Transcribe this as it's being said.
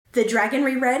The Dragon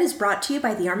Reread is brought to you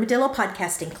by the Armadillo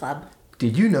Podcasting Club.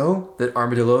 Did you know that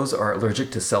armadillos are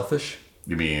allergic to shellfish?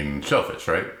 You mean shellfish,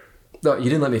 right? No, you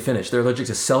didn't let me finish. They're allergic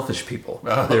to selfish people.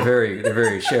 Oh. They're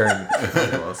very sharing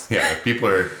armadillos. Yeah, if people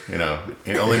are,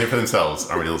 only in it for themselves,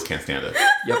 armadillos can't stand it.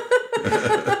 Yep.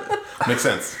 Makes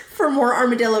sense. For more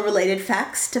armadillo-related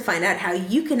facts, to find out how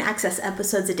you can access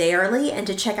episodes a day early, and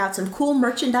to check out some cool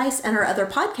merchandise and our other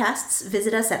podcasts,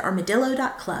 visit us at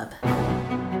armadillo.club.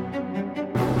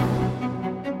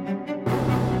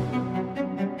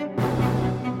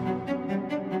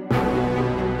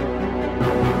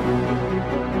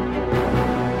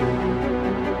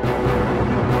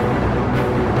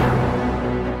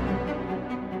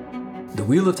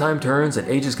 The wheel of time turns and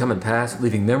ages come and pass,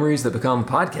 leaving memories that become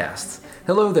podcasts.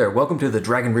 Hello there, welcome to The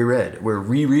Dragon Reread. We're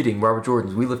rereading Robert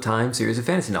Jordan's Wheel of Time series of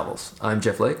fantasy novels. I'm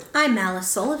Jeff Lake. I'm Malice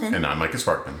Sullivan. And I'm Micah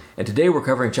Sparkman. And today we're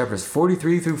covering chapters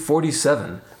 43 through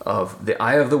 47 of The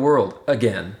Eye of the World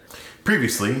again.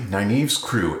 Previously, Nynaeve's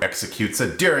crew executes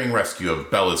a daring rescue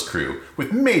of Bella's crew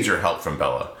with major help from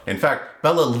Bella. In fact,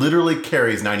 Bella literally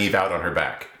carries Nynaeve out on her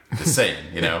back. Just saying,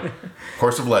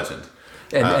 horse of legend.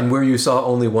 And where you saw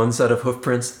only one set of hoof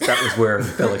prints, that was where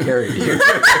Bella carried you.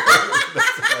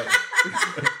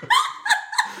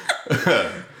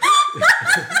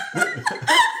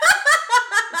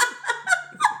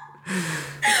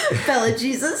 Bella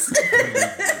Jesus.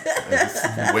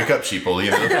 Wake up, sheeple,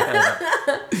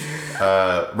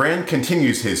 Rand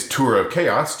continues his tour of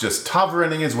chaos, just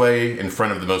tavernning his way in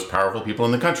front of the most powerful people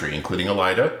in the country, including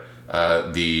Elida,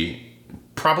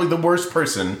 probably the worst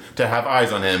person to have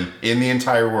eyes on him in the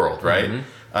entire world, right?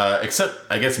 Mm-hmm. Except,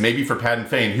 I guess, maybe for Padden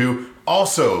Fane, who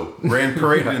also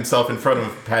paraded himself in front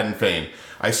of Padden Fane.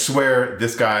 I swear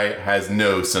this guy has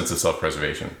no sense of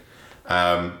self-preservation.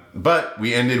 But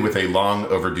we ended with a long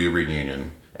overdue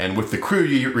reunion. And with the crew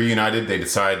reunited, they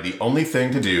decide the only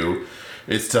thing to do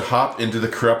is to hop into the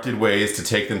corrupted ways to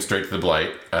take them straight to the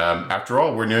Blight. After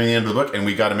all, we're nearing the end of the book, and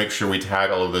we got to make sure we tag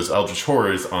all of those Eldritch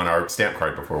Horrors on our stamp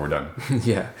card before we're done.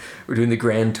 Yeah, we're doing the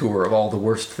grand tour of all the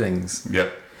worst things.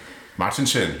 Yep. Machin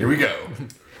Shin, here we go.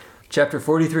 Chapter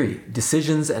 43,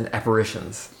 Decisions and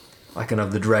Apparitions, Icon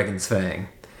of the Dragon's Fang.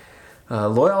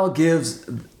 Loyal gives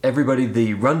everybody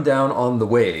the rundown on the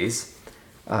ways.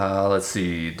 Let's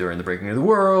see, during the Breaking of the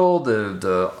World,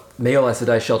 the male Aes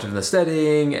Sedai sheltered in the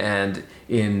steading, and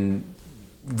in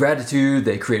gratitude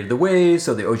they created the ways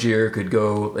so the Ogier could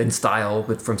go in style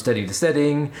from steading to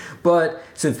steading. But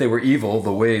since they were evil,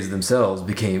 the ways themselves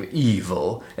became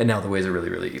evil, and now the ways are really,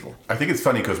 really evil. I think it's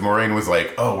funny because Moraine was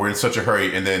like, oh, we're in such a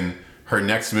hurry, and then her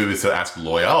next move is to ask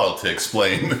Loyal to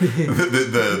explain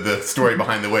the story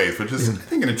behind the ways, which is, I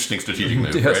think, an interesting strategic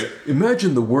move, yes. Right?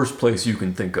 Imagine the worst place you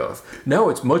can think of. Now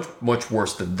it's much, much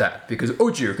worse than that, because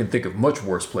Ogier can think of much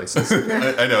worse places.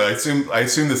 I know. I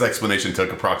assume this explanation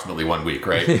took approximately 1 week,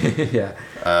 right? Yeah.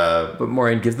 But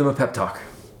Moraine gives them a pep talk.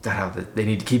 That they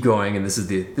need to keep going, and this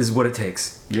is what it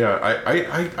takes. Yeah,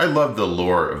 I love the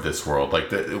lore of this world.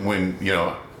 Like,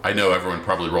 I know everyone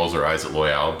probably rolls their eyes at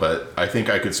Loyal, but I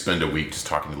think I could spend a week just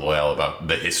talking to Loyal about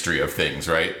the history of things,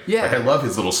 right? Yeah. Like, I love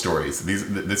his little stories.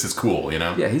 This is cool,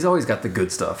 Yeah, he's always got the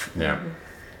good stuff. Yeah.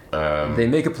 They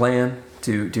make a plan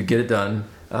to get it done.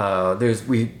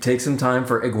 We take some time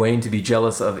for Egwene to be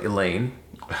jealous of Elaine.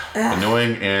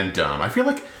 Annoying and dumb. I feel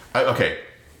like...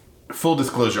 Full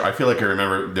disclosure, I feel like I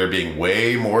remember there being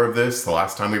way more of this the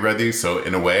last time we read these, so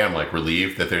in a way I'm like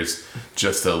relieved that there's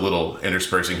just a little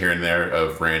interspersing here and there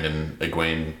of Rand and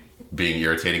Egwene being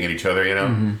irritating at each other,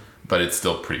 Mm-hmm. But it's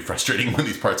still pretty frustrating when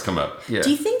these parts come up. Yeah.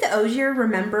 Do you think the Ogier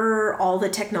remember all the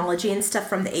technology and stuff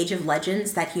from the Age of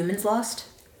Legends that humans lost?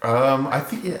 I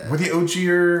think, were the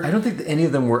Ogier... I don't think that any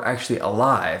of them were actually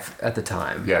alive at the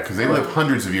time. Yeah, because they lived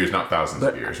hundreds of years, not thousands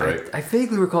of years, right? I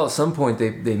vaguely recall at some point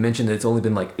they mentioned that it's only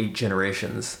been like 8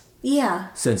 generations. Yeah.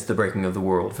 Since the Breaking of the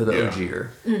World for the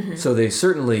Ogier. Mm-hmm. So they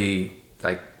certainly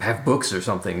have books or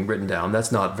something written down.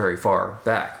 That's not very far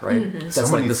back, right? Mm-hmm. That's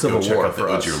Someone like the Civil War check out for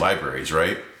the us. Ogier libraries,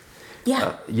 right?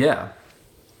 Yeah. Yeah.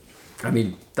 I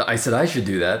mean, I said I should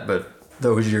do that, but the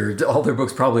Ogier, all their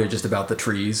books probably are just about the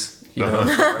trees.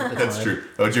 That's true.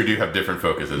 Ogier do have different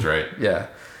focuses, right? Yeah.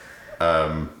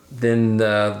 Then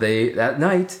that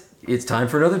night, it's time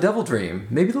for another devil dream.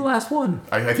 Maybe the last one.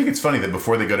 I think it's funny that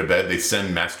before they go to bed, they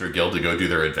send Master Gil to go do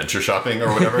their adventure shopping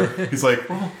or whatever. He's like,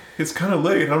 well, it's kind of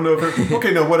late. I don't know if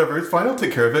okay, no, whatever. It's fine. I'll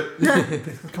take care of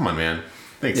it. Come on, man.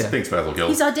 Thanks, Basil Gil.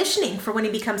 He's auditioning for when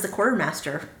he becomes the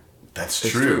quartermaster. That's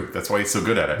true. That's why he's so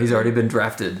good at it. He's already been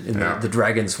drafted in the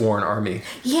Dragon Sworn Army.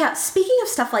 Yeah, speaking of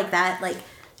stuff like that,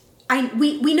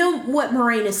 we know what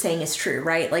Moraine is saying is true,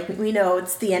 right? Like, we know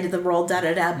it's the end of the world,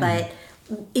 but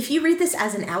if you read this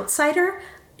as an outsider,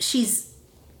 she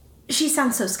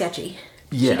sounds so sketchy.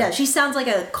 Yeah. She does. She sounds like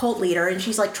a cult leader, and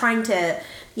she's like trying to,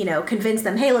 convince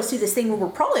them, hey, let's do this thing where we're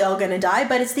probably all going to die,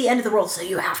 but it's the end of the world, so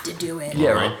you have to do it. Yeah,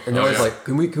 right. And they're always like,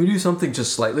 can we do something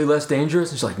just slightly less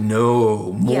dangerous? And she's like,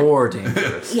 no, more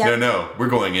dangerous. Yep. No, we're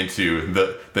going into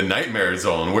the nightmare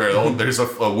zone where there's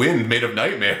a wind made of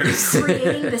nightmares.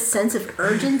 Creating this sense of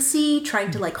urgency, trying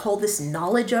to like hold this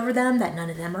knowledge over them that none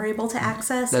of them are able to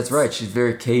access. That's right. She's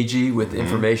very cagey with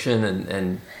information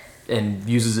and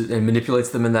uses it and manipulates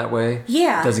them in that way.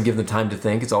 Yeah. Doesn't give them time to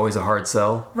think. It's always a hard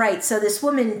sell. Right, so this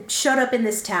woman showed up in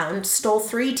this town, stole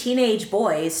 3 teenage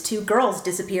boys, 2 girls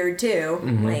disappeared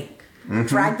too,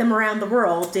 dragged them around the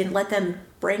world, didn't let them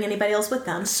bring anybody else with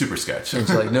them. Super sketch. And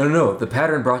she's like, no, the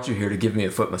pattern brought you here to give me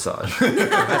a foot massage.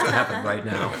 It has to happen right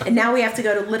now. And now we have to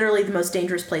go to literally the most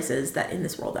dangerous places that in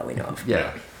this world that we know of.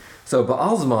 Yeah. So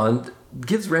Baalzamon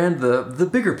gives Rand the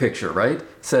bigger picture, right?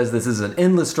 Says this is an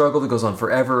endless struggle that goes on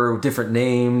forever, with different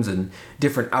names and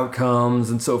different outcomes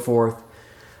and so forth.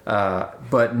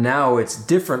 But now it's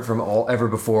different from ever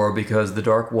before because the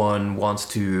Dark One wants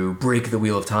to break the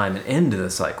wheel of time and end the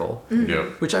cycle.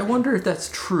 Yep. Which I wonder if that's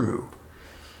true,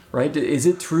 right? Is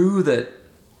it true that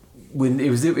when it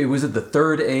was at the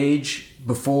Third Age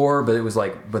before,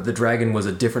 but the dragon was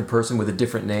a different person with a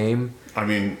different name? I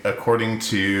mean, according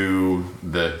to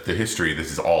the history,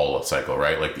 this is all a cycle,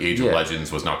 right? Like the Age of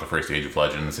Legends was not the first Age of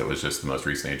Legends; it was just the most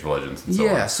recent Age of Legends. And so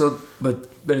on. So but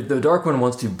if the Dark One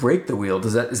wants to break the wheel,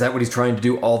 is that what he's trying to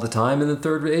do all the time in the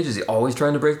Third Age? Is he always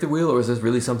trying to break the wheel, or is this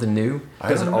really something new?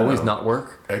 Does it always not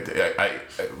work?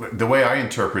 The way I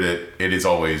interpret it, it is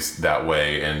always that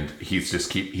way, and he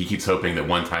keeps hoping that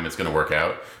one time it's going to work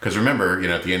out. Because remember,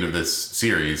 at the end of this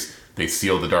series, they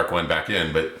seal the Dark One back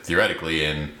in, but theoretically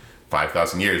in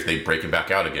 5,000 years they break him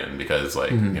back out again because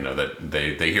that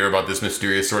they hear about this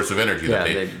mysterious source of energy that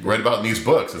they read about in these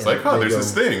books. It's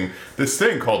there's this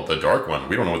thing called the Dark One.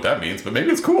 We don't know what that means, but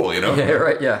maybe it's cool, Yeah,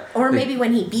 right, yeah. Or maybe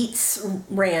when he beats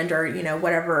Rand or,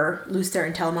 whatever, Lucifer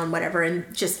and Telamon, whatever,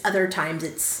 and just other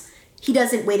times he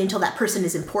doesn't wait until that person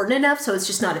is important enough, so it's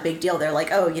just not a big deal. They're like,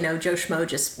 Joe Schmo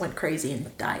just went crazy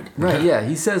and died. Right, yeah.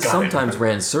 He says sometimes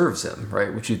Rand serves him,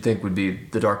 right? Which you'd think would be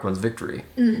the Dark One's victory.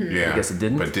 Mm-hmm. Yeah. I guess it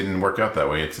didn't. But it didn't work out that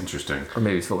way. It's interesting. Or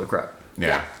maybe he's full of crap.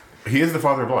 Yeah. He is the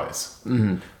father of lies.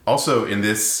 Mm-hmm. Also, in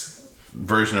this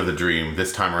version of the dream,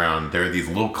 this time around, there are these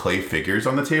little clay figures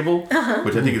on the table,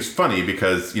 which I think is funny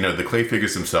because, the clay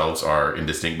figures themselves are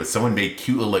indistinct, but someone made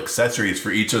cute little accessories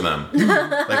for each of them.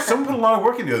 Like, someone put a lot of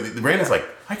work into it. Rand is like,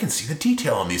 I can see the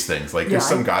detail on these things. Like, there's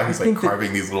some guy who's,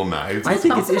 carving these little knives. I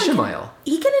think it's Ishmael.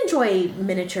 He can enjoy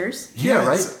miniatures. Yeah,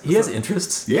 right? He has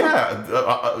interests.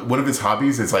 Yeah. One of his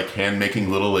hobbies is, hand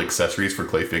making little accessories for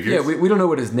clay figures. Yeah, we don't know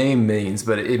what his name means,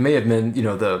 but it may have been,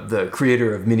 the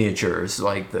creator of miniatures,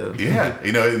 like the... Yeah,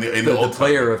 in the old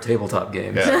player of tabletop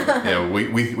games. Yeah,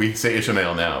 we say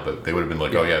Ishmael now, but they would have been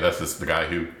like, that's just the guy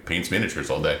who paints miniatures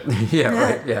all day. Yeah,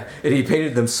 right, yeah. And he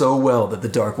painted them so well that the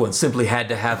Dark One simply had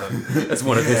to have him as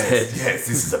one of his heads. Yes,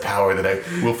 this is a power that I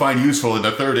will find useful in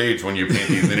the Third Age when you paint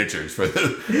these miniatures for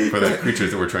the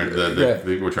creatures that we're trying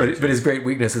to... But his great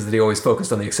weakness is that he always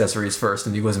focused on the accessories first,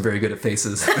 and he wasn't very good at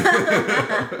faces. And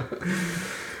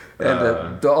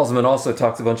Alzman also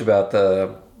talks a bunch about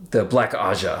the Black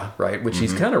Aja, right? Which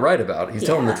he's kind of right about. He's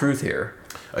telling the truth here.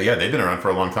 Yeah, they've been around for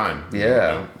a long time.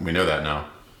 Yeah. We know that now.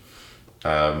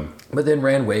 But then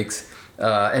Rand wakes,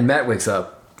 and Matt wakes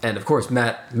up. And of course,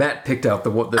 Matt picked out the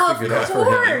figure that was for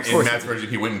him. In Matt's version,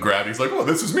 he went and grabbed it. He's like, "Oh,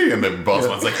 this is me." And the boss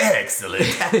one's like, "Excellent."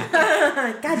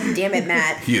 God damn it,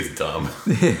 Matt. He is dumb.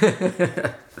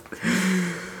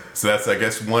 So that's, I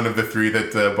guess, one of the 3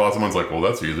 that Bosman's like, "Well,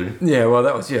 that's easy." Yeah, well,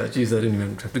 that was, geez, I didn't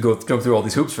even have to jump through all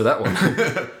these hoops for that one.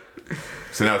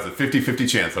 So now it's a 50-50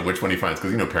 chance on which one he finds,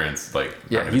 because parents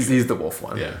he's the wolf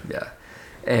one. Yeah.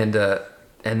 And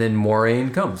then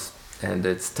Moraine comes, and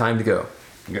it's time to go.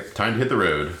 Yep, time to hit the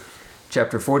road.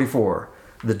 Chapter 44,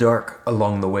 The Dark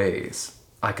Along the Ways.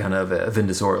 Icon of a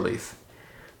Vindasor leaf.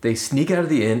 They sneak out of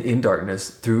the inn in darkness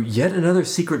through yet another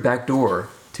secret back door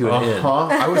to an inn.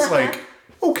 I was like,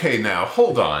 okay, now,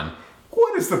 hold on.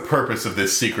 What is the purpose of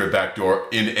this secret back door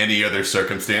in any other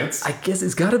circumstance? I guess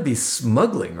it's got to be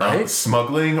smuggling, right?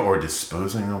 Smuggling or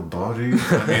disposing of bodies?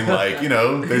 I mean,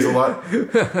 there's a lot...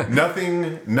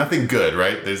 Nothing good,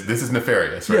 right? This is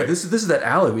nefarious, right? Yeah, this is that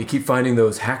alley we keep finding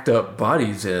those hacked up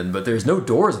bodies in, but there's no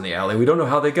doors in the alley. We don't know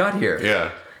how they got here.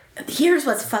 Yeah. Here's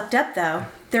what's fucked up, though.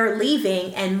 They're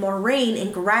leaving, and Moraine,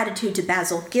 in gratitude to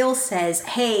Basil Gill, says,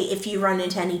 hey, if you run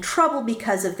into any trouble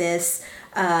because of this,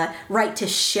 write to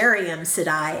Sheriam,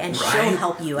 Sedai, and she'll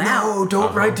help you out. No,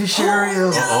 don't write to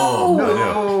Sheriam.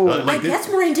 No. I guess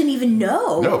Moraine didn't even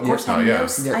know. No, of course not. Yeah.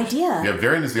 No idea. Yeah,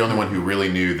 Varian is the only one who really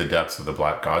knew the depths of the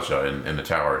Black Aja in the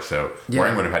tower, so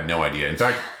Moraine would have had no idea. In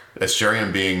fact, as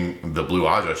Sheriam being the Blue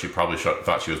Aja, she probably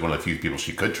thought she was one of the few people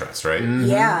she could trust, right?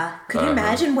 Yeah. Could you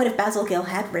imagine what if Basil Gill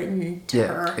had written to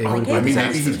her? It would- I mean, hey,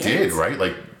 maybe he did, right?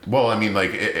 Like, well, I mean,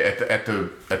 like at the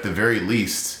very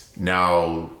least,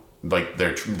 now like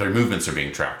their movements are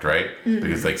being tracked, right?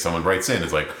 Because like someone writes in,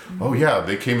 it's like, oh yeah,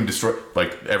 they came and destroyed.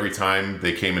 Like every time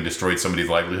they came and destroyed somebody's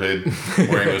livelihood,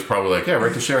 Moraine was probably like, yeah,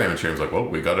 write to Sheriam, and Sheriam's like, well,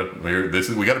 we got a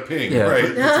ping, right?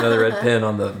 It's another red pin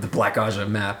on the Black Aja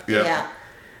map. Yeah.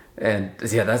 And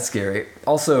yeah, that's scary.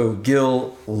 Also,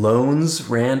 Gil loans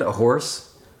Rand a horse.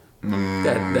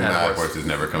 That horse is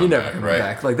never coming Never back, coming right?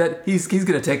 back. Like that, he's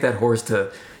gonna take that horse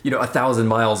to 1,000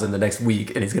 miles in the next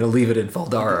week, and he's gonna leave it in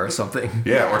Faldara or something.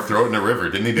 Yeah, or throw it in a river.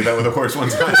 Didn't he do that with a horse one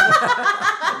time?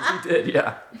 He did,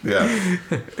 yeah. Yeah.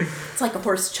 It's like a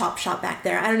horse chop shop back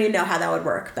there. I don't even know how that would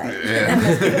work, but that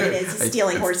must be what it is. He's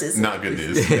stealing horses. Not good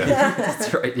news. Yeah.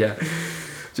 That's right. Yeah,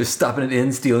 just stopping it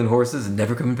in, stealing horses, and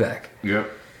never coming back. Yep.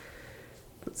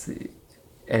 Let's see.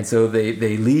 And so they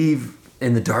leave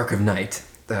in the dark of night.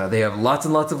 They have lots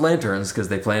and lots of lanterns because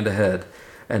they planned ahead.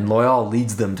 And Loyal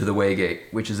leads them to the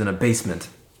Waygate, which is in a basement.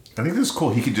 I think this is cool.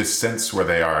 He could just sense where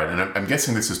they are, and I'm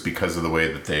guessing this is because of the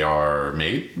way that they are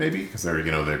made, maybe because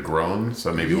they're grown.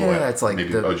 So maybe it's like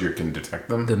maybe Ogier can detect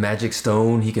them. The magic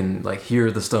stone. He can like hear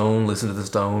the stone, listen to the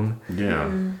stone.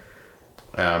 Yeah.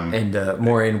 And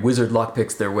Moraine wizard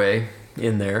lockpicks their way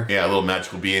in there. Yeah, a little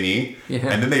magical B&E. Yeah.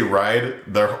 And then they ride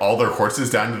all their horses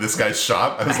down to this guy's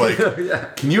shop. I was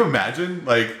like, Can you imagine?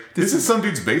 Like, this is some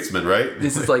dude's basement, right?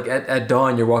 This is like at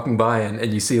dawn you're walking by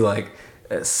and you see like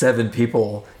 7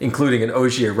 people, including an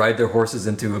Ogier, ride their horses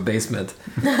into a basement.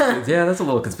 Yeah, that's a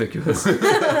little conspicuous.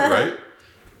 Right?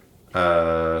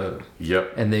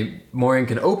 Yep. And Moraine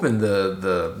can open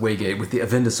the Waygate with the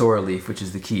Avendasora leaf, which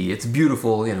is the key. It's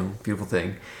beautiful, beautiful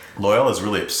thing. Loyal is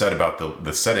really upset about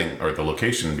the setting or the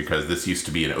location because this used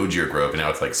to be an Ogier grove and now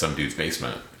it's like some dude's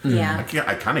basement. Yeah.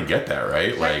 I kind of get that,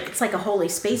 right? Like, it's like a holy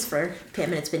space for him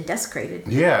and it's been desecrated.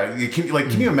 yeah.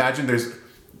 Can you imagine there's...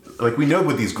 Like, we know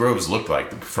what these groves look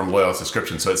like from Loyal's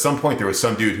description. So at some point there was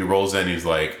some dude who rolls in and he's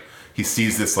like... He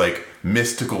sees this like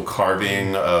mystical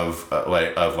carving of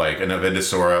an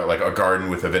Avendasora, like a garden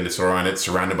with Avendasora on it,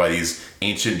 surrounded by these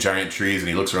ancient giant trees, and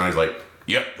he looks around and he's like,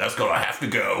 yep, that's gonna have to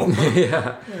go.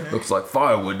 Yeah. Looks like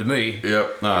firewood to me.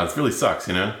 Yep. Nah, it really sucks,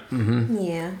 Mm-hmm.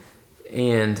 Yeah.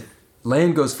 And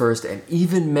Lan goes first, and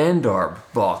even Mandarb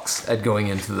balks at going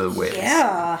into the waves.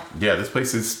 Yeah. Yeah, this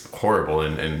place is horrible,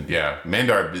 and yeah,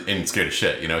 Mandarb isn't scared of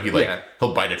shit,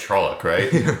 he'll bite a Trolloc, right?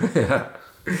 Yeah.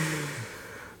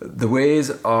 The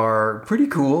ways are pretty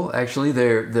cool, actually.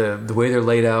 They're the way they're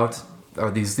laid out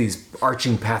are these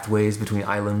arching pathways between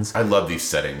islands. I love these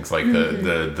settings, like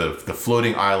the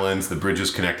floating islands, the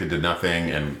bridges connected to nothing,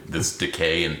 and this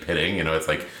decay and pitting.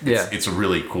 It's a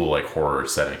really cool like horror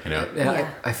setting.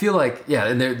 Yeah. I feel like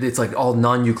and it's like all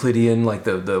non-Euclidean. Like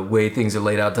the way things are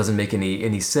laid out doesn't make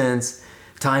any sense.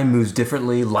 Time moves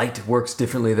differently. Light works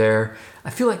differently there. I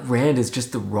feel like Rand is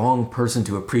just the wrong person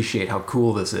to appreciate how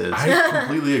cool this is. I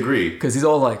completely agree. Because he's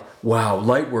all like, wow,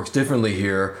 light works differently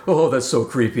here. Oh, that's so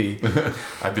creepy.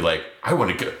 I'd be like, I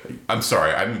want to go. I'm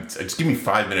sorry. Just give me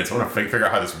 5 minutes. I want to figure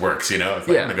out how this works. I'm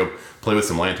going to go play with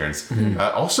some lanterns. Mm-hmm.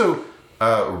 Also,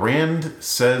 Rand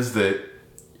says that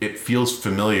it feels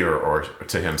familiar or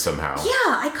to him somehow. Yeah,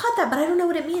 I caught that, but I don't know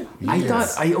what it means.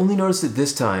 I only noticed it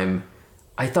this time.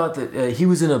 I thought that he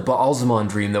was in a Baalzamon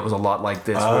dream that was a lot like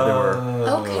this, where there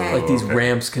were like these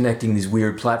ramps connecting these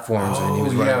weird platforms, and he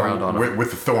was running around on them.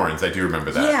 With the thorns, I do remember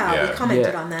that. Yeah, we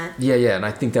commented on that. Yeah, and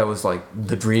I think that was like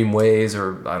the dream ways,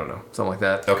 or I don't know, something like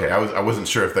that. Okay, I wasn't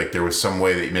sure if like there was some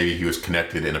way that maybe he was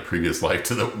connected in a previous life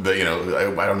to the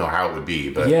I don't know how it would be,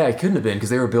 but yeah, it couldn't have been because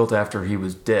they were built after he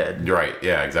was dead. You're right.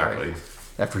 Yeah, exactly. Right.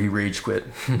 After he rage quit.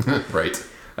 Right.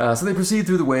 So they proceed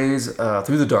through the ways,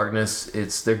 through the darkness.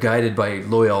 They're guided by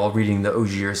Loyal reading the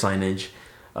Ogier signage.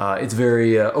 It's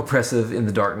very oppressive in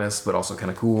the darkness, but also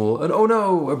kind of cool. And oh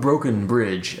no, a broken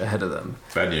bridge ahead of them.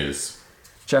 Bad news.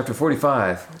 Chapter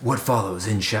 45, What Follows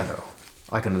in Shadow.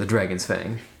 Icon of the Dragon's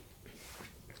Fang.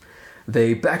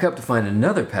 They back up to find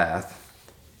another path,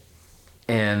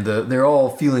 and they're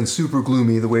all feeling super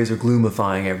gloomy. The ways are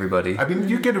gloomifying everybody. I mean,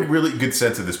 you get a really good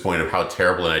sense at this point of how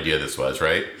terrible an idea this was,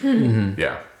 right? Mm-hmm.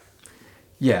 Yeah.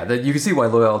 Yeah, you can see why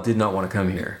Loyal did not want to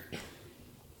come here.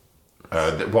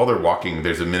 While they're walking,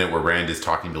 there's a minute where Rand is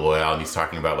talking to Loyal, and he's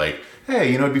talking about like,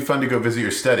 hey, it'd be fun to go visit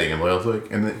your study. And Loyal's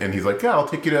like, and he's like, yeah, I'll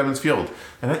take you to Evans Field.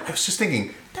 And I was just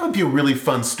thinking, that would be a really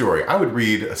fun story. I would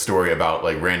read a story about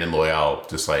like Rand and Loyal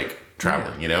just like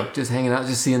traveling, Just hanging out,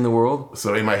 just seeing the world.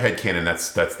 So in my head canon,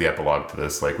 that's the epilogue to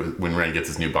this. Like when Rand gets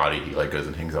his new body, he like goes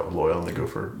and hangs out with Loyal and they go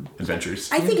for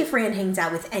adventures. I think if Rand hangs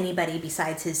out with anybody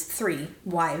besides his 3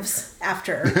 wives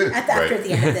after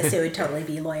the end of this, it would totally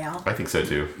be Loyal. I think so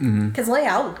too. Because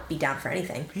Loyal would be down for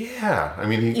anything. Yeah, I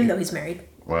mean, even though he's married.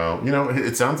 Well,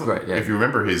 it sounds like if you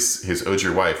remember his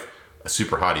Ogier wife, a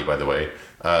super hottie by the way,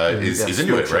 is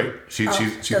into it, right? She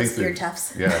thinks ear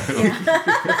tufts.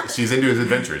 Yeah, she's into his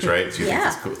adventures, right? She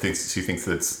thinks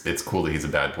that it's cool that he's a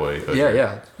bad boy. Ogier.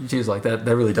 Yeah. She's like that.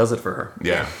 That really does it for her.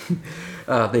 Yeah.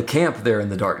 They camp there in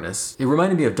the darkness. It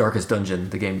reminded me of Darkest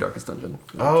Dungeon, the game Darkest Dungeon.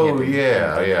 Oh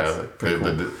yeah.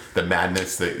 The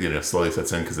madness that slowly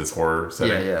sets in because it's horror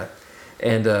setting. Yeah.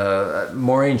 And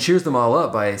Moraine cheers them all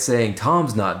up by saying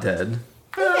Tom's not dead.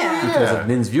 Because of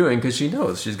Min's viewing, because she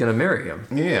knows she's going to marry him.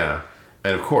 Yeah.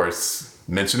 And of course,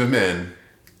 mention of Min,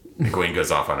 Egwene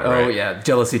goes off on it, right? Oh, yeah.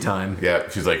 Jealousy time. Yeah.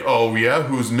 She's like, oh, yeah?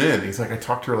 Who's Min? He's like, I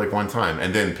talked to her like one time.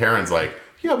 And then Perrin's like,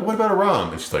 yeah, but what about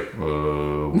Aram? And she's like,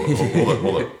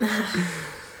 hold up.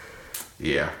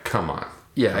 Yeah, come on.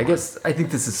 Yeah, I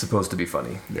think this is supposed to be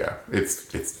funny. Yeah.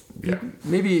 It's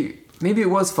Maybe it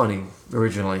was funny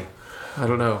originally. I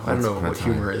don't know. I don't know what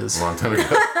humor is. A long time ago,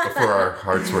 before our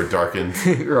hearts were darkened.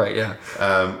 Right, yeah.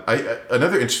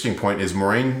 Another interesting point is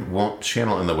Moraine won't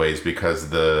channel in the ways because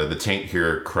the taint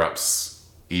here corrupts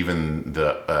even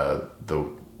the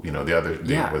other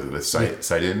was it the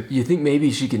sight in? You think maybe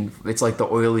she can? It's like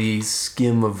the oily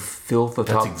skim of filth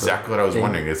atop. That's exactly what I was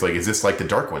wondering. It's like, is this like the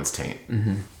Dark One's taint?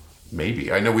 Mm-hmm.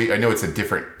 Maybe. I know it's a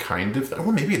different kind of.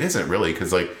 Well, maybe it isn't really,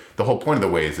 because like the whole point of the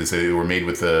ways is that they were made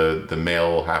with the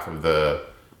male half of the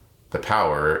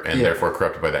power and therefore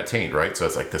corrupted by that taint, right? So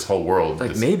it's like this whole world.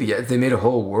 Like maybe if they made a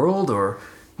whole world, or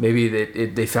maybe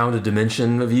they found a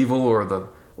dimension of evil, or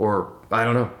I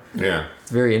don't know. Yeah.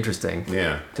 It's very interesting.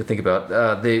 Yeah. To think about.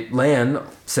 Lan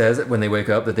says when they wake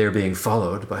up that they're being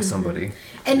followed by somebody.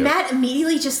 And Matt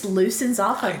immediately just loosens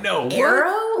off an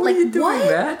arrow. What are you doing,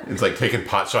 Matt? It's like taking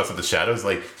pot shots at the shadows.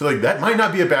 Like, so like that might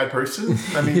not be a bad person.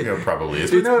 I mean, probably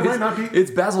is. But no, it might not be.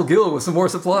 It's Basil Gill with some more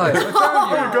supplies. Oh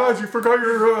my God! You forgot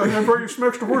your. I brought you some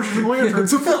extra horses and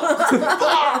lanterns.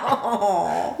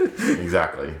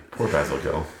 Exactly. Poor Basil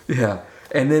Gill. Yeah.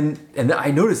 And I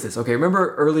noticed this. Okay,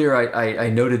 remember earlier I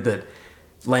noted that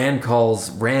Lan calls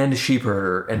Rand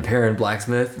sheepherder and Perrin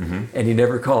blacksmith, and he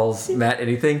never calls Matt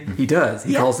anything. He does.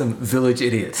 He calls him village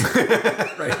idiot.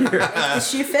 Right here. The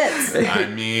shoe fits. I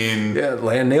mean... Yeah,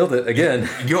 Lan nailed it again.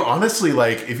 Honestly,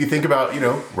 like, if you think about,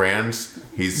 Rand's,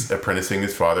 he's apprenticing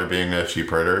his father being a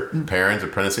sheepherder. Perrin's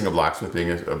apprenticing a blacksmith being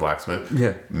a blacksmith.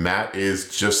 Yeah. Matt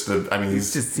is just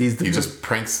he just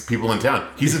pranks people in town.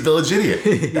 He's a village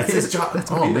idiot. That's his job.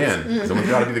 Man. Someone's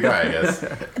got to be the guy, I guess.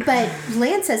 But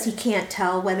Lan says he can't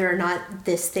tell whether or not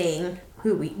this thing,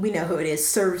 who we know who it is,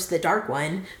 serves the Dark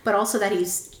One, but also that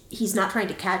he's not trying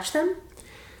to catch them.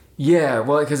 Yeah,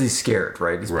 well, because he's scared,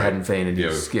 right? He's Padden Fane and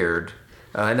he's scared.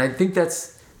 And I think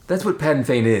that's what Padden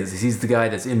Fane is. He's the guy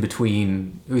that's in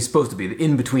between, he's supposed to be,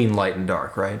 in between light and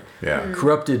dark, right? Yeah.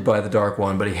 Corrupted by the Dark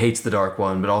One, but he hates the Dark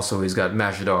One, but also he's got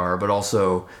Mashadar, but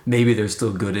also maybe there's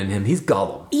still good in him. He's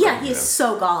Gollum. Yeah, he is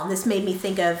so Gollum. This made me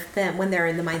think of them when they're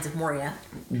in the Mines of Moria.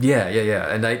 Yeah.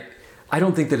 And I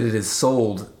don't think that it is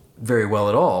sold very well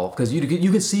at all, because you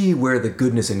can see where the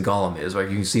goodness in Gollum is, right?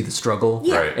 You can see the struggle,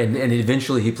 right? And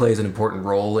eventually he plays an important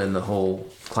role in the whole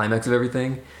climax of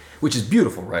everything, which is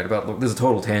beautiful, right? There's a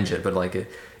total tangent, but like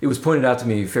it was pointed out to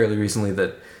me fairly recently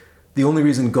that the only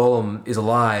reason Gollum is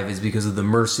alive is because of the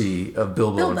mercy of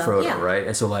Bilbo and Frodo, right?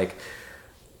 And so like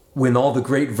when all the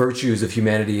great virtues of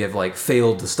humanity have like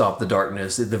failed to stop the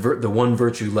darkness, the one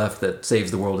virtue left that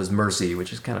saves the world is mercy,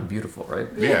 which is kind of beautiful, right?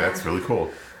 Yeah, that's really cool.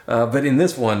 But in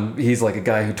this one, he's like a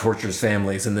guy who tortures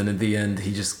families, and then at the end,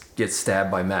 he just gets stabbed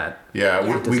by Matt. Yeah,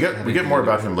 we get more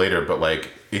about him later, but like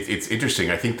it's interesting.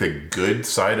 I think the good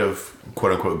side of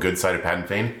quote unquote good side of Padden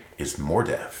Fane is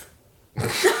Mordeth.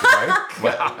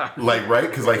 Right? right?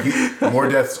 Because like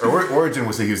Mordeth's origin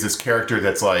was that he was this character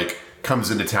that's like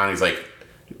comes into town. He's like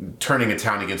turning a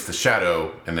town against the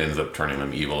shadow, and then ends up turning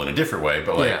them evil in a different way.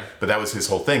 But but that was his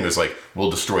whole thing. It was like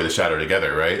we'll destroy the shadow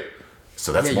together, right?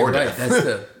 So that's Mordeth. Right. That's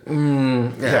the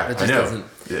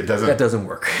that just doesn't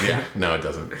work. Yeah, no, it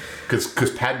doesn't.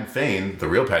 Because Padden Fane, the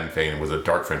real Padden Fane, was a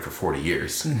dark friend for 40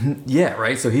 years. Yeah,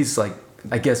 right. So he's like,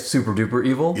 I guess, super duper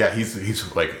evil. Yeah,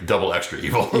 he's like double extra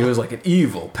evil. He was like an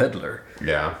evil peddler.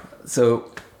 Yeah.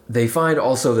 So they find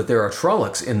also that there are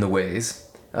Trollocs in the ways,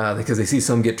 because they see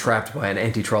some get trapped by an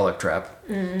anti-Trolloc trap.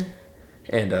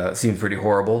 and seems pretty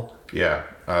horrible. Yeah.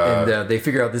 And they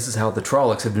figure out this is how the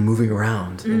Trollocs have been moving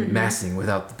around and massing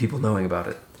without the people knowing about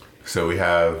it. So we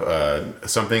have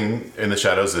something in the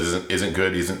shadows that isn't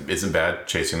good, isn't bad,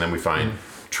 chasing them. We find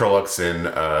Trollocs in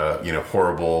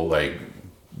horrible like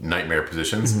nightmare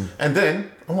positions, and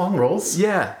then along rolls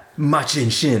Machin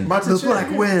Shin, the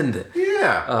Black Wind.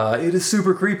 Yeah, it is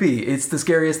super creepy. It's the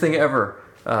scariest thing ever.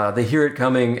 They hear it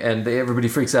coming, and everybody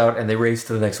freaks out, and they race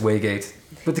to the next waygate.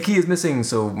 But the key is missing,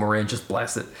 so Moraine just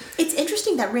blasts it. It's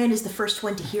interesting that Rand is the first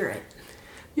one to hear it.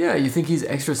 Yeah, you think he's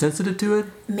extra sensitive to it?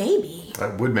 Maybe.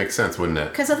 that would make sense, wouldn't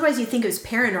it? Because otherwise you'd think it was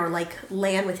Perrin or like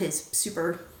Lan with his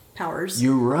superpowers.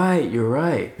 You're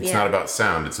right. It's not about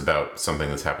sound; it's about something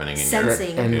that's happening in your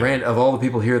Sensing. And Rand, of all the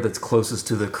people here that's closest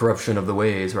to the corruption of the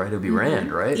ways, right? It would be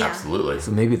Rand, right? Yeah. Absolutely.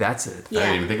 So maybe that's it. I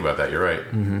didn't even think about that. You're right.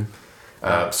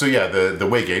 The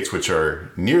waygates, which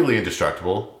are nearly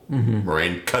indestructible,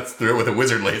 Moraine cuts through it with a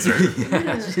wizard laser.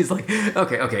 She's like,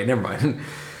 okay, never mind.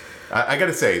 I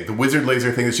gotta say, the wizard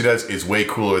laser thing that she does is way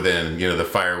cooler than the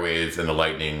fire waves and the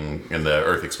lightning and the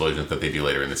earth explosions that they do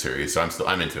later in the series. So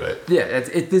I'm into it. Yeah,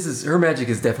 her magic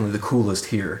is definitely the coolest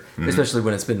here, especially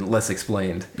when it's been less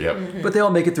explained. Yep. But they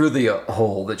all make it through the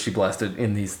hole that she blasted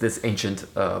in this ancient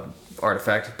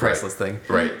artifact, priceless thing.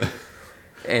 Right.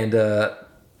 And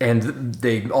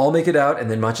they all make it out,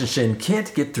 and then Machin Shin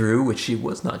can't get through, which she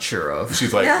was not sure of.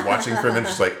 She's like watching for a minute.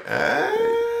 She's like,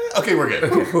 okay, we're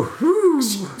good.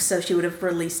 So she would have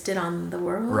released it on the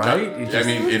world? Right? I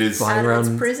mean, it is flying Out of its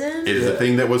around. prison? It is a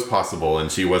thing that was possible,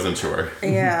 and she wasn't sure.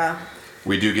 Yeah.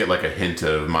 We do get like a hint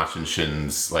of Machin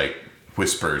Shin's like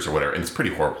whispers or whatever, and it's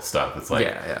pretty horrible stuff. It's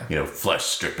like flesh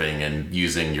stripping and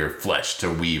using your flesh to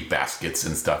weave baskets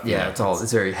and stuff. Yeah,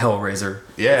 it's very Hellraiser.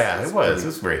 Yeah, it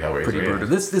was very Hellraiser. Pretty brutal.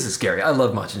 This is scary. I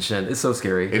love Machin Shin. It's so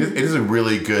scary. It is a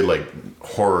really good like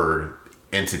horror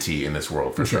entity in this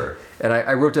world for sure. And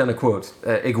I wrote down a quote.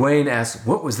 Egwene asks,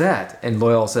 "What was that?" And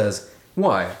Loial says,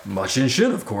 "Why, Machin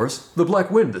Shin, of course. The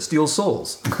Black Wind that steals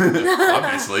souls."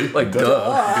 Obviously. Like,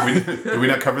 duh. Did we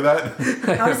not cover that?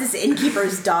 How does this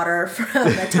innkeeper's daughter from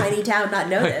a tiny town not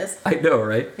know this? I know,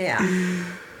 right? Yeah.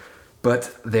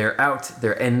 But they're out.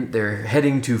 They're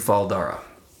heading to Fal Dara.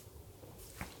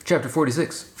 Chapter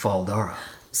 46, Fal Dara.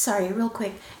 Sorry, real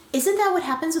quick. Isn't that what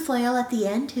happens with Loial at the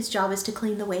end? His job is to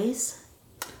clean the ways?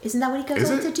 Isn't that what he goes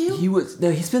on to do?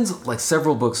 He spends like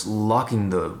several books locking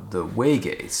the way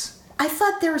gates. I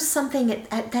thought there was something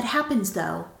that happens,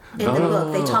 though, in the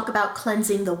book. They talk about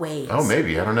cleansing the ways. Oh,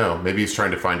 maybe. I don't know. Maybe he's trying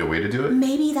to find a way to do it.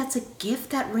 Maybe that's a gift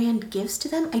that Rand gives to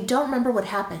them. I don't remember what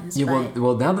happens. Yeah, but...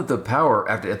 well, now that the power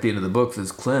at the end of the book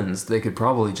is cleansed, they could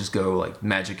probably just go like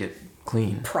magic it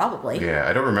clean. Probably. Yeah,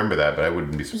 I don't remember that, but I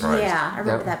wouldn't be surprised. Yeah, I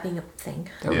remember that being a thing.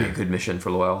 That would be a good mission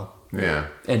for Loial. Yeah.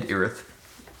 And Irith.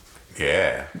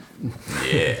 Yeah.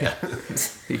 Yeah.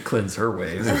 He cleansed her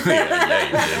ways. Yeah,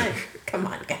 you did. Come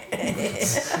on,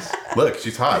 guys. Look,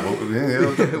 she's hot.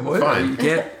 Well, fine.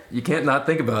 You can't not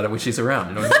think about it when she's around.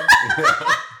 You know what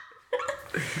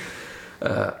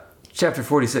I mean? Chapter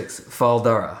 46, Fal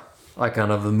Dara, icon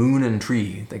of the moon and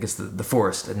tree. I guess the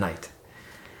forest at night.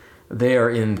 They are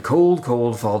in cold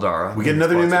Fal Dara. We get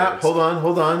another new map. Hold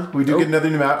on. We do get another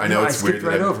new map. I know it's weird. I skipped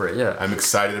right over it. Yeah. I'm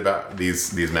excited about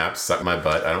these maps. Suck my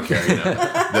butt. I don't care.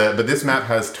 But this map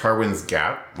has Tarwin's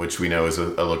Gap, which we know is a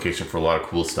location for a lot of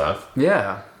cool stuff.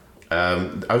 Yeah.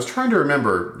 I was trying to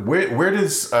remember where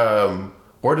does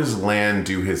Lan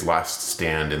do his last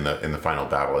stand in the final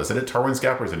battle? Is it at Tarwin's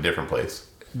Gap or is it a different place?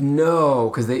 No,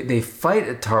 because they fight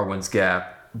at Tarwin's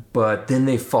Gap, but then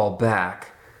they fall back.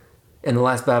 And the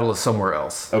last battle is somewhere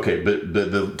else. Okay, but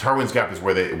the Tarwin's Gap is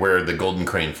where the Golden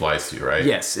Crane flies to, right?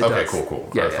 Yes, it okay, does. Cool.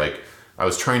 Yeah, I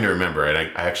was trying to remember, and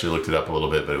I actually looked it up a little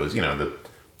bit, but it was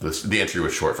the entry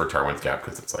was short for Tarwin's Gap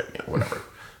because it's like whatever.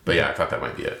 But yeah, I thought that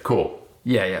might be it. Cool.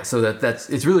 Yeah. So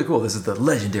it's really cool. This is the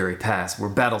legendary pass where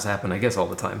battles happen, I guess, all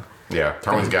the time. Yeah,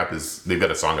 Tarwin's Gap they've got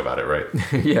a song about it, right?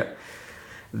 Yeah.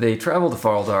 They travel to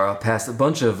Fal Dara past a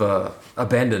bunch of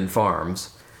abandoned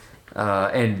farms.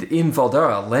 And in Fal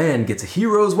Dara, Lan gets a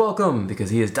hero's welcome because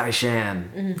he is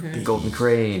Daishan, the Golden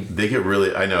Crane. They get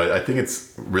really, I know, I think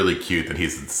it's really cute that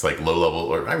he's this like low level,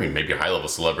 or I mean maybe a high level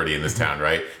celebrity in this town,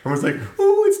 right? Everyone's like,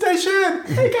 "Ooh, it's Daishan!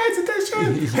 Hey guys, it's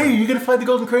Daishan! Hey, you gonna fight the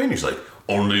Golden Crane?" He's like,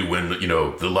 "Only when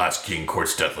the last king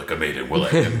courts death like a maiden will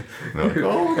let him."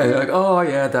 Oh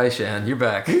yeah, Daishan, you're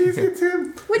back. It's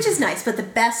him. Which is nice, but the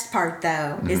best part,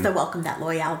 though, is the welcome that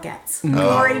Loial gets.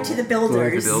 Glory to the builders.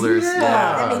 Glory to the builders. Yeah.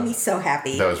 That made me so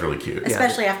happy. That was really cute.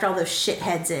 Especially after all those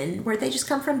shitheads in, where'd they just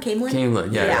come from? Camelin?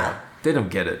 Camelin, yeah. They don't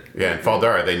get it. Yeah, in Fal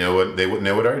Dara, they know what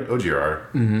Ogier are.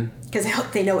 Because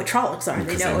they know what Trollocs are.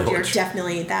 They know Ogier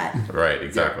definitely that. Right,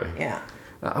 exactly. Yeah.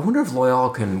 I wonder if Loyal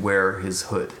can wear his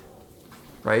hood,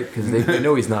 right? Because they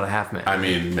know he's not a half man. I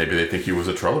mean, maybe they think he was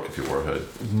a Trolloc if he wore a hood.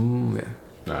 Yeah.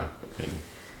 No. I mean,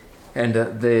 And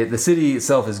the city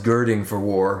itself is girding for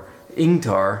war.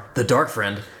 Ingtar, the Dark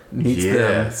Friend, meets them.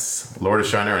 yes. Lord of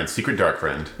Shinar and Secret Dark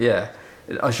Friend. Yeah,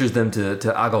 it ushers them to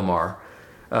Agelmar.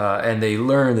 And they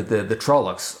learn that the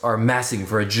Trollocs are massing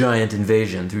for a giant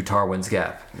invasion through Tarwin's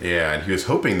Gap. Yeah, and he was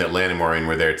hoping that Lan and Moraine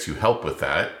were there to help with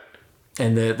that.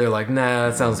 And they're like, nah,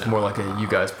 that sounds more like a you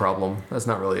guys problem. That's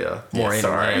not really a Moraine and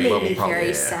sorry. Lan Made level me problem.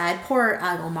 very sad. Poor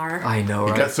Agelmar. I know,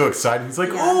 He right? got so excited. He's like,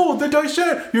 Yeah. oh, the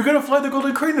Daishan! You're going to fly the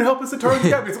Golden Crane and help us at Tarwin's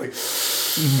Gap. He's like,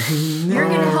 You're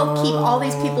going to help keep all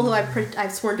these people who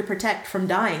I've sworn to protect from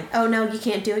dying. Oh, no, you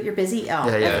can't do it. You're busy.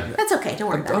 Oh, Yeah. That's okay. Don't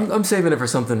worry about it. I'm saving it for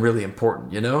something really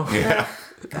important, you know? yeah.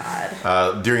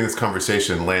 God. During this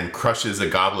conversation, Lan crushes a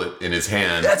goblet in his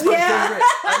hand. That's my Yeah. favorite.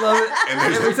 I love it.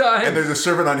 And Every time. And there's a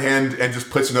servant on hand and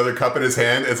just puts another cup in his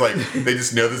hand. It's like, they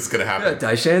just know this is going to happen.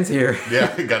 Daishan's here.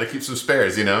 Yeah, got to keep some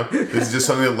spares, you know? This is just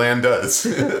something that Lan does.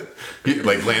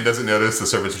 Lan doesn't notice. The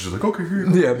servants are just like, okay, here.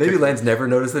 Yeah, maybe Lan's never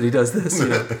noticed that he does this. You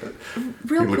know?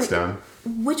 Real He looks quick, down.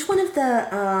 which one of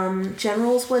the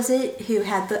generals was it who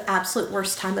had the absolute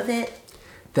worst time of it?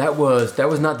 That was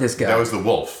not this guy. That was the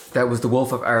wolf. That was the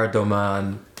Wolf of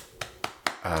Aradoman.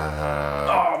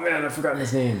 Oh man, I've forgotten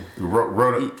his name.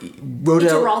 Rodel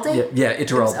Iturralde? Yeah,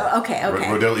 Iturralde. Oh, okay.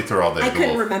 Iturralde. I the couldn't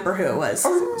wolf. remember who it was.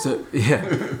 So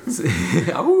yeah,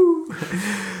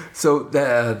 so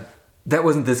that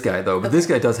wasn't this guy though. But this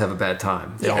guy does have a bad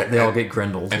time. They all get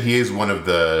grendled. And he is one of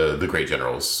the great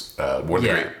generals, one of the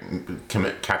Yeah.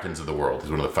 great captains of the world.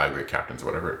 He's one of the 5 great captains, or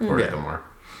whatever. Or Yeah. them are.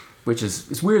 Which is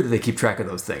it's weird that they keep track of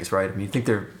those things, right? I mean, you think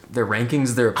their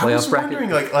rankings, their I was playoff bracket. wondering,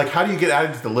 like, how do you get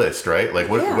added to the list, right? Like,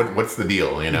 what's the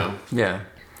deal, you know? Yeah,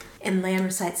 And Lan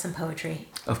recites some poetry.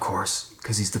 of course,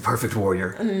 because he's the perfect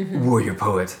warrior, warrior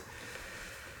poet.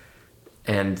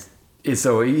 And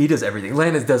so he does everything.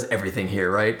 Lan does everything here,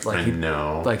 right? Like I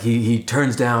know. Like he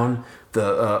turns down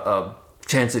the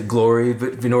chance at glory,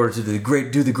 but in order to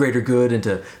do the greater good and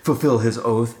to fulfill his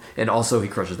oath, and also he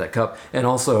crushes that cup, and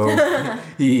also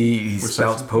he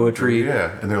spouts poetry.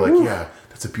 Yeah, and they're like, yeah,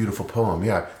 that's a beautiful poem.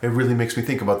 Yeah, it really makes me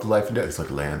think about the life and death. It's like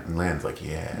Lan's like,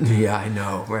 yeah. Yeah, I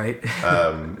know, right?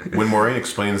 When Moraine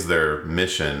explains their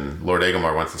mission, Lord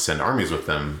Agelmar wants to send armies with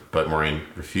them, but Moraine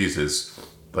refuses.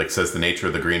 Like, says the nature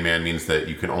of the Green Man means that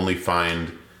you can only find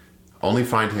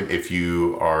him if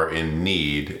you are in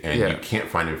need, and Yeah. you can't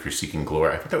find him if you're seeking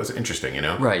glory. I think that was interesting, you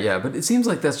know? Right, yeah, but it seems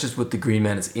like that's just what the Green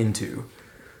Man is into,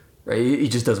 right? He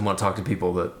just doesn't want to talk to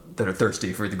people that are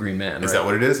thirsty for the Green Man. Is right? that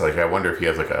what it is? Like, I wonder if he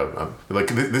has like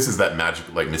this is that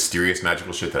magic, like mysterious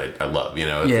magical shit that I love, you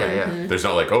know? It's Yeah, like, yeah. There's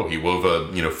not like, oh, he wove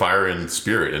a fire and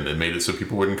spirit and made it so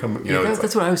people wouldn't come, you know? Yeah, it's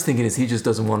that's what I was thinking. Is he just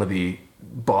doesn't want to be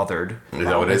bothered? Is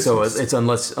that what it And is? so it's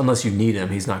unless you need him,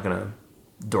 he's not gonna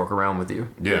dork around with you.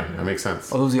 yeah, that makes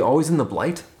sense. Although is he always in the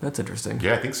Blight? That's interesting.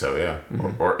 Yeah, I think so. Yeah,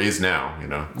 or is now, you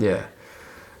know? Yeah.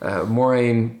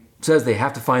 Moraine says they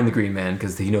have to find the Green Man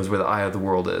because he knows where the Eye of the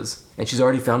World is, and she's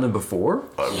already found him before.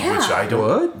 Yeah. Which I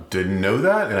didn't know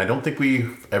that, and I don't think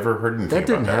we've ever heard anything That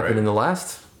didn't about happen right? in the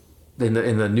last, in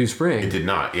the New Spring. It did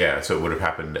not. Yeah, so it would have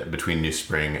happened between New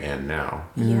Spring and now.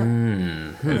 Yep.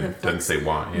 And it doesn't say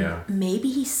why. Yeah. Maybe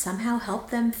he somehow helped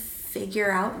them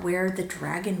figure out where the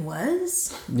dragon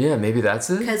was? Yeah, maybe that's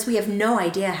it. Because we have no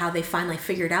idea how they finally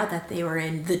figured out that they were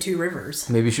in the Two Rivers.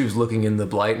 Maybe she was looking in the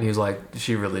Blight, and he was like,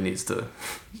 "She really needs to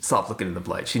stop looking in the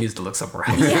Blight. She needs to look somewhere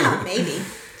else." Yeah, maybe.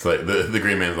 It's like the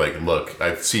Green Man's like, look,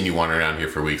 I've seen you wandering around here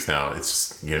for weeks now.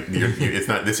 It's it's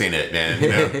not. This ain't it, man. You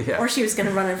know? Yeah. Or she was going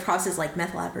to run across his like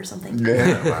meth lab or something.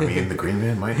 Yeah, well, I mean, the Green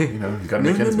Man might, you know, he's got to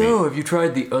make ends meet. No. Have you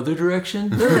tried the other direction?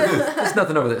 There's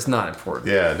nothing over there. It's not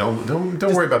important. Yeah, don't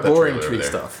worry about that Boring trailer tree over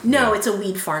there. stuff. No, Yeah. it's a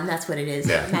weed farm. That's what it is.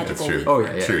 Yeah, Magical that's true. weed Oh,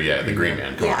 farm. yeah. True, yeah, the Green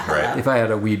Man. Come Yeah, on, right? hello. If I had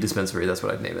a weed dispensary, that's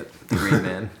what I'd name it. The Green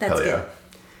Man. That's Hell good. yeah.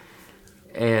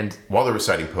 And While they're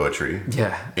reciting poetry,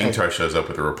 yeah. Ingtar shows up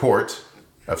with a report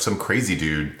of some crazy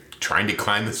dude trying to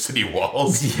climb the city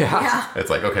walls. Yeah. Yeah. It's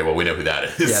like, okay, well, we know who that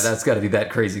is. Yeah, that's got to be that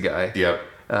crazy guy. Yep.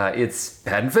 It's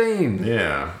Padden Fane.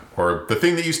 Yeah. Or the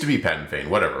thing that used to be Padden Fane,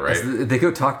 whatever, right? They go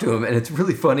talk to him, and it's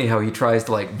really funny how he tries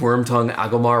to like worm tongue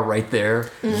Agomar right there.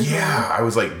 Yeah, I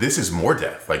was like, this is more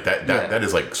death. Like that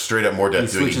is like straight up more death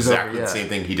doing switches over, exactly yeah. the same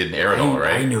thing he did in Aerodol,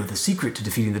 right? I know the secret to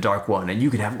defeating the Dark One, and you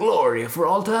can have glory for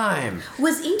all time.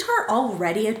 Was Ingtar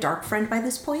already a dark friend by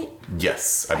this point?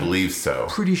 Yes, I believe so.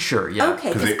 Pretty sure, yeah.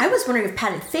 Okay, 'Cause because they- I was wondering if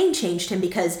Padden Fane changed him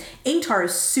because Ingtar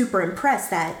is super impressed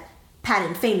that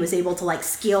Padden Fane was able to like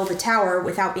scale the tower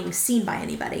without being seen by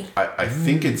anybody. I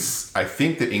think that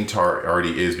Ingtar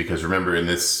already is, because remember in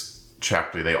this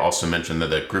chapter, they also mentioned that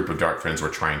the group of Dark Friends were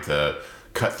trying to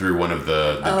cut through one of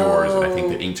the doors, and I think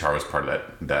the Inktar was part of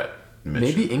that mission.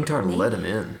 Maybe Inktar let him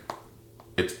in.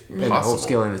 It's And the whole possible.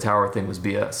 scaling the tower thing was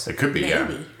BS. It could be, yeah.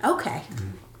 Maybe. Okay.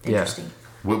 Interesting.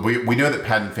 We know that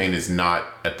Paddon Fane is not,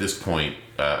 at this point,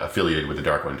 affiliated with the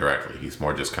Dark One directly. He's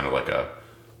more just kind of like a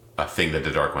thing that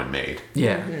the Dark One made.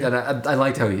 Yeah, and I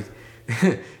liked how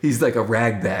he's like a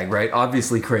rag bag, right?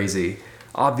 Obviously crazy,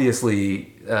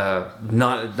 obviously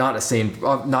not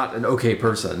an okay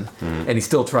person, and he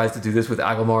still tries to do this with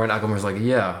Agilmar, and Agilmar's like,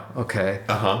 yeah, okay,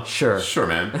 sure,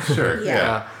 man, sure, Yeah.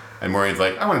 yeah. And Moiraine's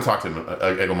like, I want to talk to him.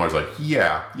 Agilmar's like,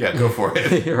 yeah, go for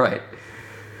it. You're right.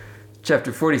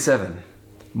 Chapter 47,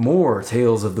 more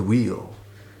Tales of the Wheel,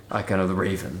 Icon of the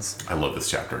Ravens. I love this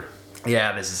chapter.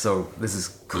 Yeah, this is cool.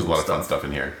 There's a lot of fun stuff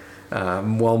in here.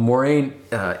 While Moiraine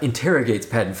interrogates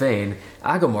Paddon Fane,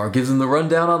 Agilmar gives him the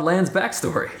rundown on Lan's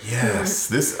backstory. Yes,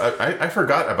 this I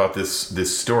forgot about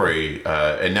this story,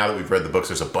 and now that we've read the books,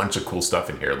 there's a bunch of cool stuff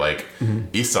in here. Like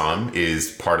Isam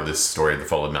is part of this story of the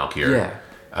fall of Malkir,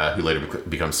 who later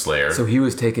becomes Slayer. So he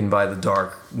was taken by the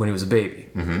Dark when he was a baby.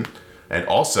 And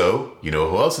also, you know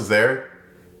who else is there?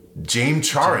 Jane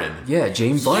Charon. Yeah,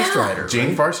 Jane Farstrider.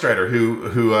 Jane Farstrider,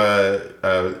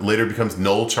 who later becomes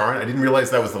Noel Charon. I didn't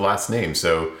realize that was the last name.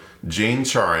 So Jane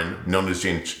Charon, known as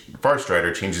Jane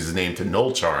Farstrider, changes his name to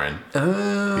Noel Charon.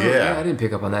 Oh, yeah. I didn't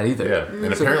pick up on that either. Yeah,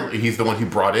 and apparently he's the one who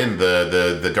brought in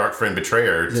the Dark Friend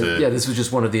Betrayer to... Yeah, this was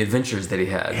just one of the adventures that he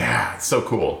had. Yeah, it's so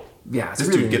cool. Yeah, it's this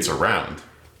really dude gets around.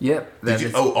 Yep.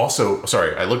 Also,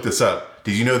 sorry, I looked this up.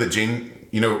 Did you know that Jane...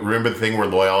 remember the thing where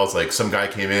Loyal's like, some guy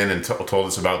came in and told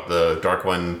us about the Dark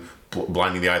One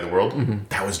blinding the eye of the world?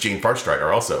 That was Jane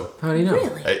Farstrider also. How do you know?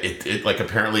 Really? It like,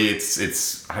 apparently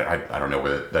it's I don't know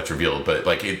whether that's revealed, but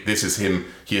like, this is him.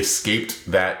 He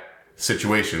escaped that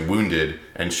situation wounded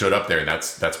and showed up there, and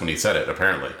that's when he said it,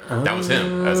 apparently. That was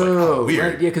him. I was like, oh,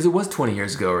 weird. Right. Yeah, because it was 20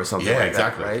 years ago or something like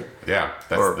exactly. that, right? Yeah,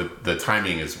 that's Or- the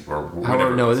timing is...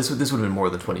 However, no, this would have been more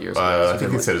than 20 years ago. I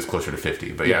think it said it was closer to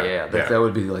 50, but That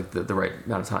would be like the right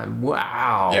amount of time.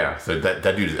 Wow. Yeah, so that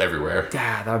dude is everywhere.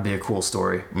 Yeah, that would be a cool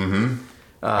story.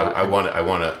 I want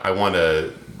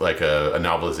a like a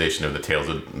novelization of the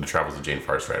travels of Jane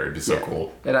Farstrider. It'd be so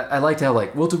cool. And I liked how,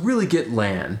 like, well, to really get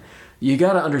Lan, you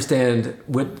got to understand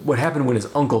what happened when his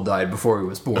uncle died before he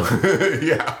was born.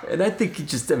 Yeah. And I think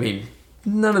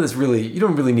none of this really, you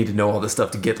don't really need to know all this stuff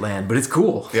to get Lan, but it's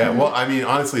cool. Yeah, well, I mean,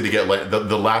 honestly, to get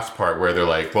the last part where they're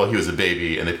like, well, he was a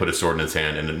baby, and they put a sword in his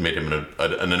hand, and it made him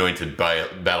an anointed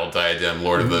battle diadem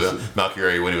Lord of the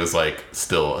Malkiri when he was like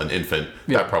still an infant.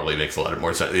 Yeah. That probably makes a lot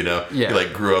more sense, Yeah. He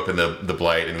like grew up in the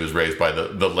Blight and was raised by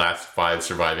the last 5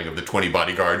 surviving of the 20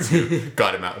 bodyguards who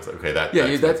got him out. It's like, okay,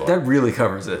 that really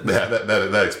covers it. Yeah,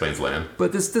 that explains Lan.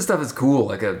 But this stuff is cool,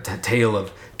 like a tale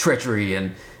of treachery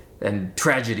and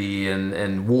tragedy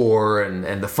and war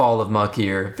and the fall of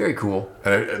Malkir. Very cool.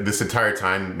 And this entire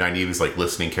time, Nynaeve is like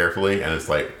listening carefully, and it's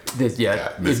like,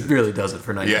 it really does it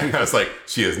for Nynaeve. yeah, I was like,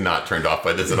 she is not turned off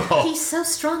by this at all. He's so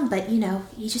strong, but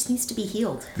he just needs to be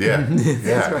healed. Yeah,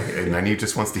 yeah. right. And Nynaeve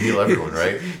just wants to heal everyone,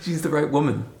 right? She's the right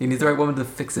woman. He needs the right woman to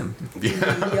fix him.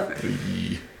 Yep.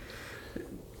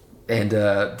 And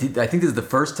I think this is the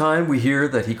first time we hear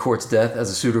that he courts death as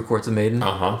a suitor courts a maiden.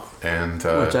 And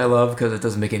Which I love because it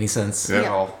doesn't make any sense at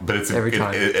all. But it's every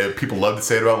time. People love to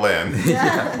say it about Lan.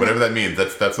 Whatever that means,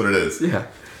 that's what it is. Yeah.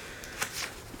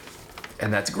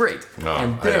 And that's great. Oh,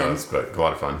 and I know, it's a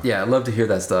lot of fun. Yeah, I love to hear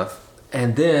that stuff.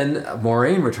 And then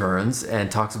Moiraine returns and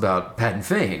talks about Paddon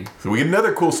Fane. So we get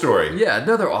another cool story. Yeah,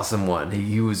 another awesome one.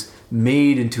 He was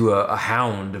made into a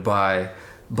hound by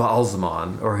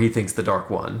Baalzamon, or he thinks the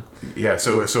Dark One. Yeah,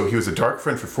 so he was a Dark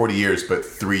Friend for 40 years, but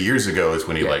 3 years ago is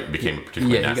when he became a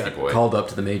particularly nasty he got boy. called up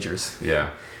to the majors. Yeah.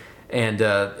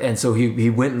 And so he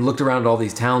went and looked around at all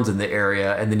these towns in the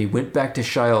area, and then he went back to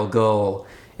Shaial Gul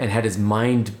and had his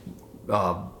mind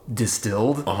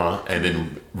distilled. And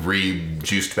then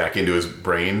re-juiced back into his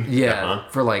brain. Yeah.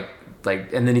 For like,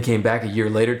 and then he came back a year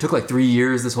later. It took like 3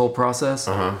 years, this whole process.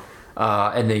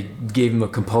 And they gave him a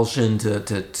compulsion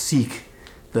to seek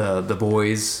the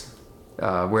boys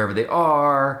wherever they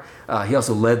are. He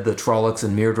also led the Trollocs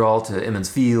and Myrddraal to Emond's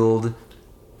Field.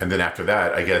 And then after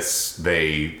that, I guess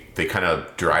they kind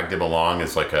of dragged him along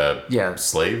as like a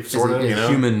slave, sort of,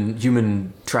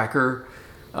 human tracker.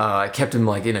 Kept him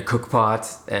like in a cook pot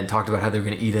and talked about how they were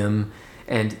going to eat him.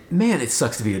 And man, it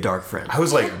sucks to be a Dark Friend. I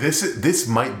was like, this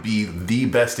might be the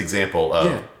best example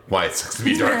of why it sucks to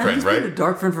be a Dark Friend, he's right? been a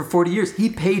Dark Friend for 40 years. He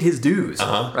paid his dues,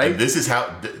 right? And this is how,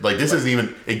 this isn't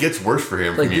even, it gets worse for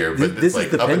him Like, from here, but this like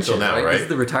is the up pension, until now, right? This is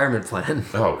the retirement plan.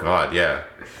 Oh God, yeah.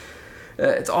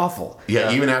 It's awful.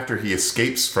 Yeah, even after he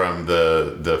escapes from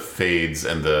the Fades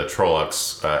and the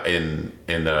Trollocs in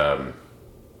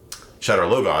Shadar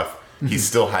Logoth, he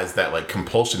still has that like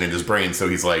compulsion in his brain. So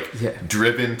he's like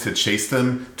driven to chase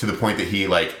them to the point that he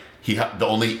like the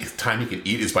only time he can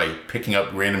eat is by picking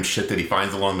up random shit that he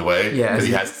finds along the way. Yeah, because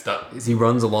he has stuff. As he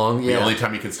runs along. The only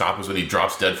time he can stop is when he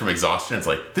drops dead from exhaustion. It's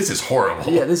like, this is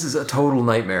horrible. Yeah, this is a total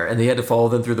nightmare. And he had to follow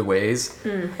them through the ways.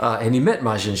 And he met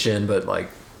Majin Shin, but like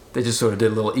they just sort of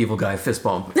did a little evil guy fist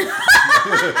bump.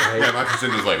 Yeah, Majin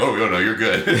Shin was like, oh no, you're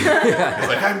good. He's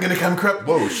like, I'm gonna come corrupt.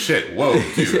 Whoa, shit. Whoa,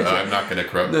 dude, I'm not gonna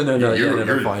corrupt. No,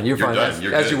 you're fine. You're fine. Done.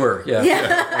 You're as good. you were.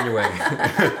 Yeah. On your way.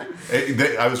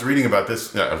 I was reading about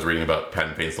this. I was reading about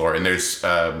Patent Fane's lore, and there's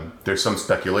some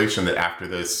speculation that after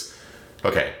this,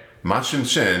 Majin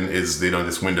Shin is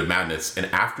this wind of madness, and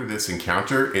after this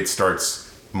encounter, it starts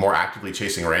more actively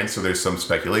chasing Rand. So there's some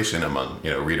speculation among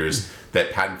readers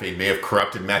that Patent Fane may have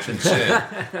corrupted Majin Shin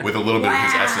with a little bit of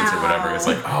his essence or whatever. It's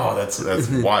like, oh, that's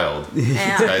wild.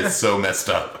 This guy is so messed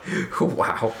up.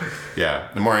 Wow. Yeah,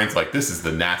 and Moiraine's like, this is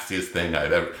the nastiest thing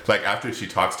I've ever. Like after she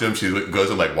talks to him, she goes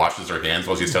and like washes her hands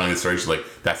while she's telling the story. She's like,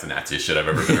 that's the nastiest shit I've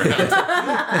ever been around.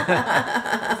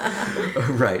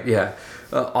 Right. Yeah.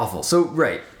 Awful. So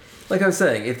right. Like I was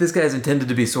saying, if this guy is intended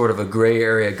to be sort of a gray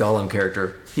area Gollum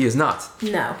character, he is not.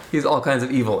 No. He's all kinds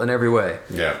of evil in every way.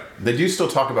 Yeah. They do still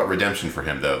talk about redemption for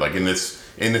him, though. Like in this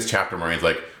chapter, Moiraine's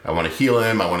like, I want to heal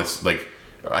him. I want to, like,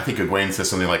 I think Egwene says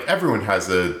something like, everyone has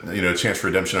a, chance for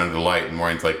redemption under the light. And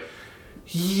Moiraine's like,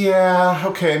 yeah,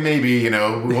 okay, maybe,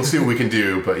 we'll see what we can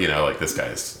do. But, like, this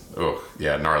guy's,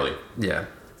 gnarly. Yeah.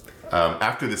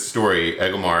 After this story,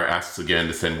 Egilmar asks again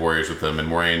to send warriors with them. And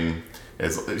Moiraine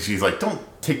she's like, don't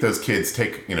take those kids,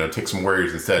 take some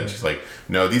warriors instead. She's like,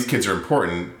 no, these kids are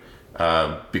important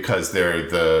because they're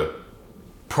the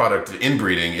product of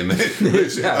inbreeding in the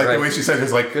the way she said it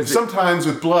is like sometimes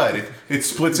with blood it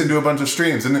splits into a bunch of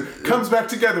streams and then comes back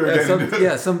together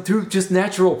again. Some through just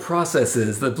natural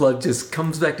processes the blood just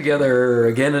comes back together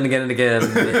again and again and again.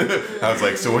 I was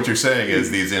like, so what you're saying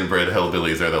is these inbred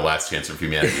hillbillies are the last chance of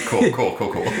humanity. Cool.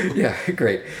 Yeah,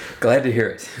 great. Glad to hear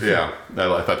it. Yeah,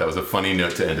 I thought that was a funny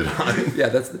note to end it on. Yeah,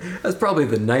 that's probably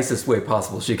the nicest way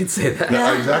possible she could say that.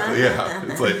 Yeah, exactly, yeah.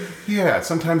 It's like,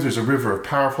 sometimes there's a river of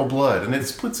powerful blood and it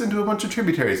splits into a bunch of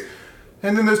tributaries.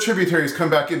 And then those tributaries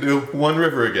come back into one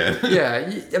river again.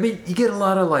 Yeah, I mean, you get a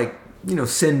lot of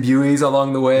Sen Bueys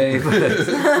along the way, but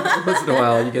once in a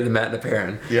while you get a Matt and a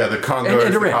Perrin. Yeah, the Congos,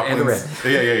 and a Rand.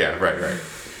 Yeah, right.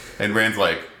 And Rand's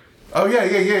like, oh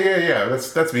yeah,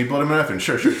 that's me, Blood and Methrin.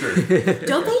 Sure.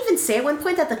 Don't they even say at one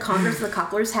point that the Congers and the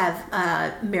Copplers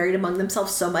have married among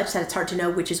themselves so much that it's hard to know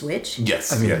which is which?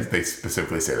 Yes, yes, they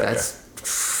specifically say that.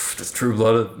 That's true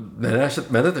blood of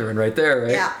Methrin right there,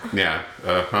 right? Yeah.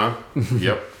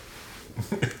 Yep.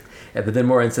 Yeah, but then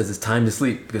Moiraine says it's time to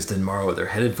sleep because tomorrow they're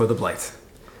headed for the Blight.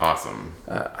 Awesome.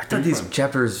 I think these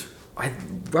chapters,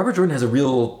 Robert Jordan has a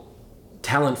real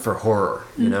talent for horror.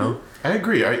 You know. I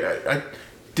agree. I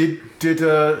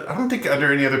don't think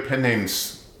under any other pen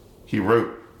names he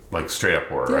wrote like straight up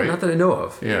horror, right? Not that I know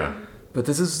of. Yeah. But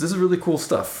this is really cool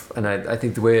stuff, and I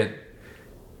think the way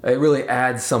it really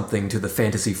adds something to the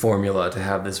fantasy formula to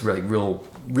have this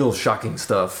real shocking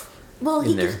stuff. Well,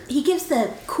 he gives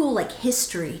the cool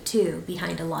history too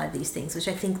behind a lot of these things, which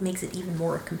I think makes it even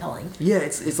more compelling. Yeah,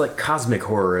 it's like cosmic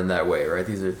horror in that way, right?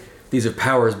 These are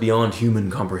powers beyond human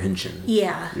comprehension.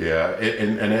 Yeah. Yeah,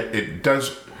 and it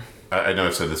does. I know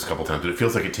I've said this a couple times, but it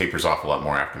feels like it tapers off a lot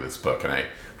more after this book. And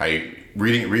I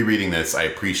rereading this, I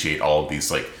appreciate all of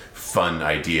these fun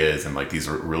ideas and these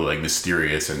are really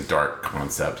mysterious and dark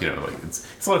concepts.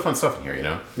 It's a lot of fun stuff in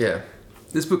here. Yeah.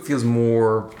 This book feels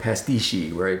more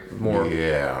pastiche, right? More,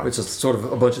 which is sort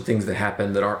of a bunch of things that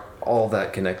happen that aren't all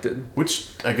that connected.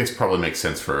 Which I guess probably makes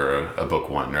sense for a book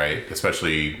one, right?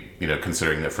 Especially,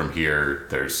 considering that from here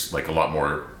there's a lot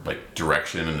more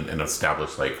direction and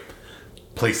established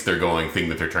place they're going, thing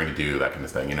that they're trying to do, that kind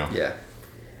of thing, Yeah.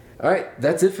 All right,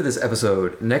 that's it for this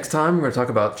episode. Next time we're going to talk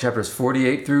about chapters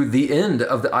 48 through the end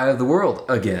of The Eye of the World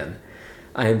again.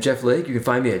 I am Jeff Lake. You can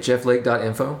find me at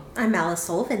jefflake.info. I'm Alice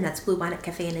Sullivan. That's Blue Bonnet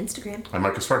Cafe on Instagram. I'm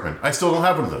Marcus Farkman. I still don't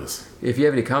have one of those. If you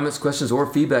have any comments, questions,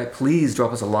 or feedback, please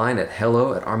drop us a line at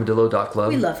hello@armadillo.club.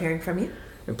 We love hearing from you.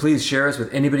 And please share us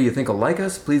with anybody you think will like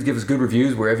us. Please give us good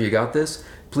reviews wherever you got this.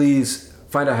 Please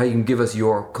find out how you can give us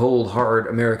your cold, hard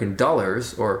American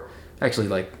dollars, or actually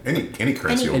any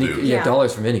currency will do. Yeah,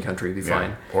 dollars from any country would be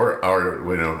fine. Or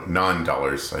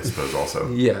non-dollars, I suppose, also.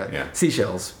 Yeah.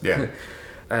 Seashells. Yeah.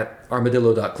 At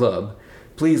armadillo.club.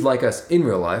 Please like us in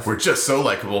real life. We're just so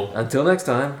likable. Until next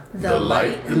time. The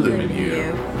light illumine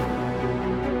you.